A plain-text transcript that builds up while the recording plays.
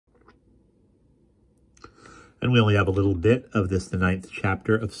And we only have a little bit of this, the 9th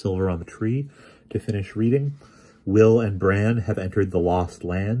chapter of Silver on the Tree, to finish reading. Will and Bran have entered the Lost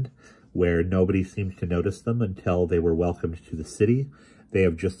Land, where nobody seemed to notice them until they were welcomed to the city. They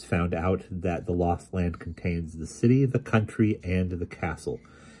have just found out that the Lost Land contains the city, the country, and the castle.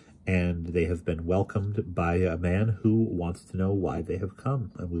 And they have been welcomed by a man who wants to know why they have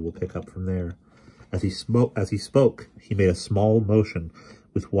come, and we will pick up from there. As he spoke, he made a small motion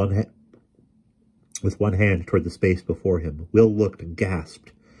with one hand toward the space before him. Will looked and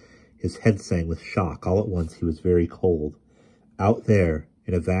gasped. His head sang with shock. All at once he was very cold. Out there,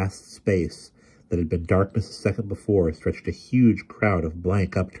 in a vast space that had been darkness a second before, stretched a huge crowd of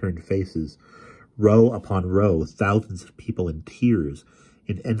blank upturned faces. Row upon row, thousands of people in tears.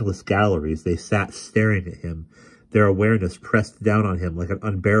 In endless galleries, they sat staring at him, their awareness pressed down on him like an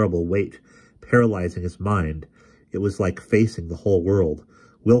unbearable weight, paralyzing his mind. It was like facing the whole world.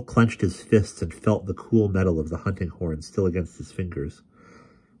 Will clenched his fists and felt the cool metal of the hunting horn still against his fingers.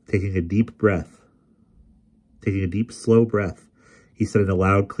 Taking a deep, slow breath, he said in a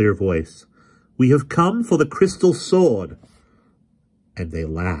loud, clear voice, "We have come for the crystal sword." And they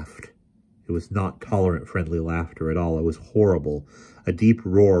laughed. It was not tolerant, friendly laughter at all. It was horrible. A deep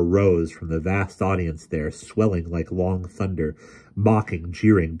roar rose from the vast audience there, swelling like long thunder, mocking,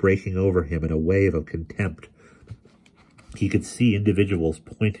 jeering, breaking over him in a wave of contempt. He could see individuals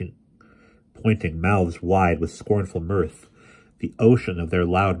pointing, mouths wide with scornful mirth. The ocean of their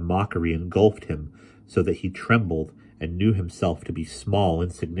loud mockery engulfed him, so that he trembled and knew himself to be small,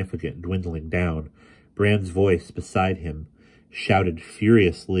 insignificant, dwindling down. Bran's voice beside him shouted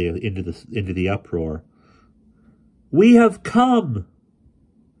furiously into the uproar, "We have come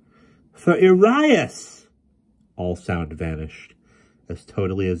for Urias!" All sound vanished, as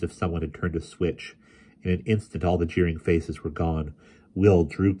totally as if someone had turned a switch. In an instant, all the jeering faces were gone. Will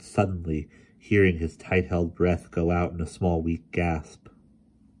drooped suddenly, hearing his tight-held breath go out in a small, weak gasp.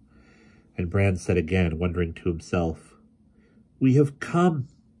 And Bran said again, wondering to himself, "We have come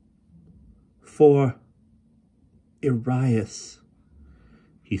for Urias."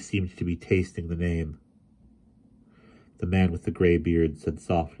 He seemed to be tasting the name. The man with the gray beard said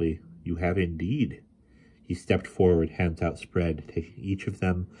softly, "You have indeed." He stepped forward, hands outspread. Taking each of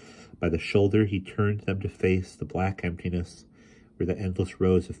them by the shoulder, he turned them to face the black emptiness where the endless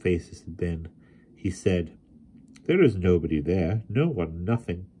rows of faces had been. He said, "There is nobody there, no one,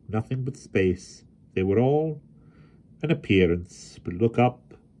 nothing but space. They were all an appearance, but look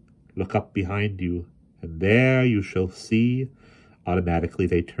up behind you, and there you shall see." Automatically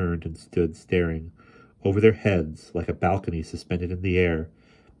they turned and stood staring. Over their heads, like a balcony suspended in the air,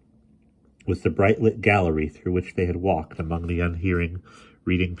 was the bright-lit gallery through which they had walked among the unhearing,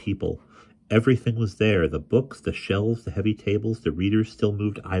 reading people. Everything was there, the books, the shelves, the heavy tables. The readers still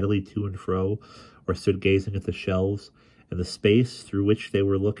moved idly to and fro, or stood gazing at the shelves, and the space through which they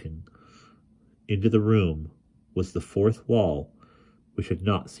were looking into the room was the fourth wall, which had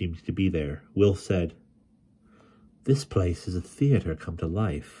not seemed to be there. Will said, "This place is a theater come to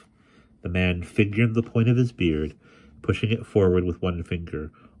life." The man fingered the point of his beard, pushing it forward with one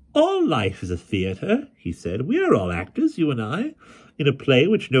finger. "All life is a theater," he said. "We are all actors, you and I, in a play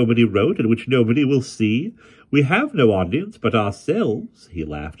which nobody wrote and which nobody will see. We have no audience but ourselves." He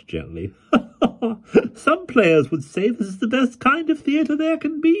laughed gently. "Some players would say this is the best kind of theater there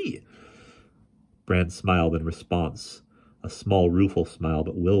can be." Bran smiled in response, a small, rueful smile,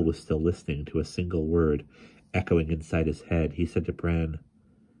 but Will was still listening to a single word echoing inside his head. He said to Bran,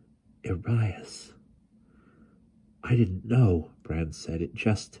 "Urias." "I didn't know," Bran said. "It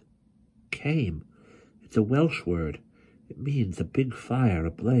just came. It's a Welsh word. It means a big fire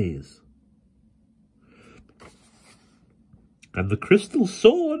ablaze." "And the crystal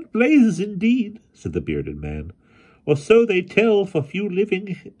sword blazes indeed," said the bearded man. "Or so they tell, for few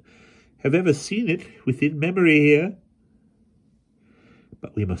living have ever seen it within memory here."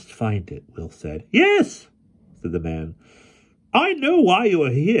 "But we must find it," Will said. "Yes," said the man. "I know why you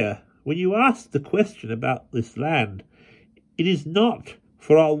are here. When you asked the question about this land, it is not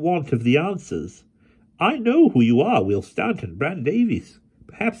for our want of the answers. I know who you are, Will Stanton, Bran Davies.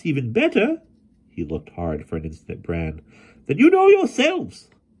 Perhaps even better," he looked hard for an instant at Bran, "than you know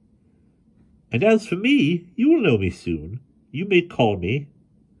yourselves. And as for me, you will know me soon. You may call me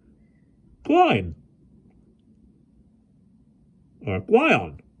Gwyn, or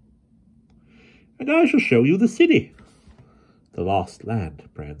Gwion, and I shall show you the city." "The Lost Land,"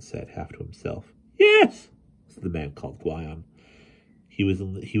 Bran said, half to himself. "Yes," said the man called Gwion. He was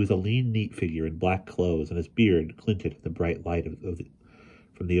a lean, neat figure in black clothes, and his beard glinted in the bright light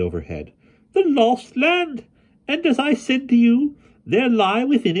from the overhead. "The Lost Land, and as I said to you, There lie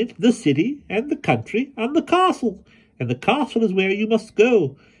within it the city, and the country, and the castle, and the castle is where you must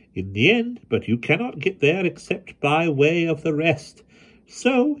go in the end, but you cannot get there except by way of the rest.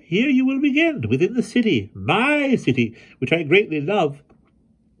 So here you will begin, within the city, my city, which I greatly love.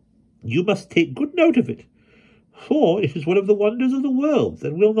 You must take good note of it, for it is one of the wonders of the world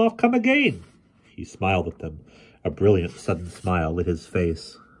that will not come again. He smiled at them. A brilliant sudden smile lit his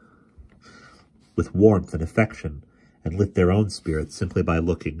face with warmth and affection, and lit their own spirits simply by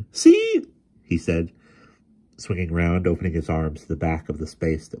looking. See, he said, swinging round, opening his arms to the back of the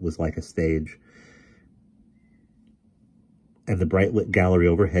space that was like a stage. And the bright-lit gallery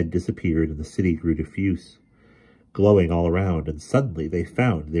overhead disappeared, and the city grew diffuse, glowing all around, and suddenly they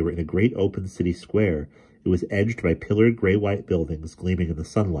found they were in a great open city square. It was edged by pillared gray-white buildings gleaming in the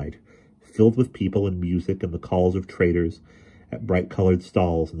sunlight, filled with people and music and the calls of traders at bright-colored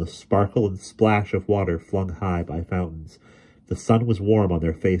stalls, and the sparkle and splash of water flung high by fountains. The sun was warm on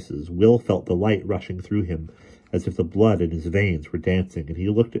their faces. Will felt the light rushing through him, as if the blood in his veins were dancing, and he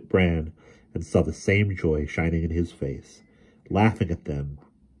looked at Bran and saw the same joy shining in his face. Laughing at them,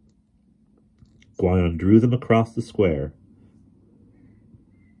 Gwion drew them across the square,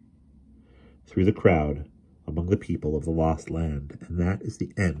 through the crowd, among the people of the Lost Land, and that is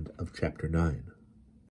the end of Chapter 9.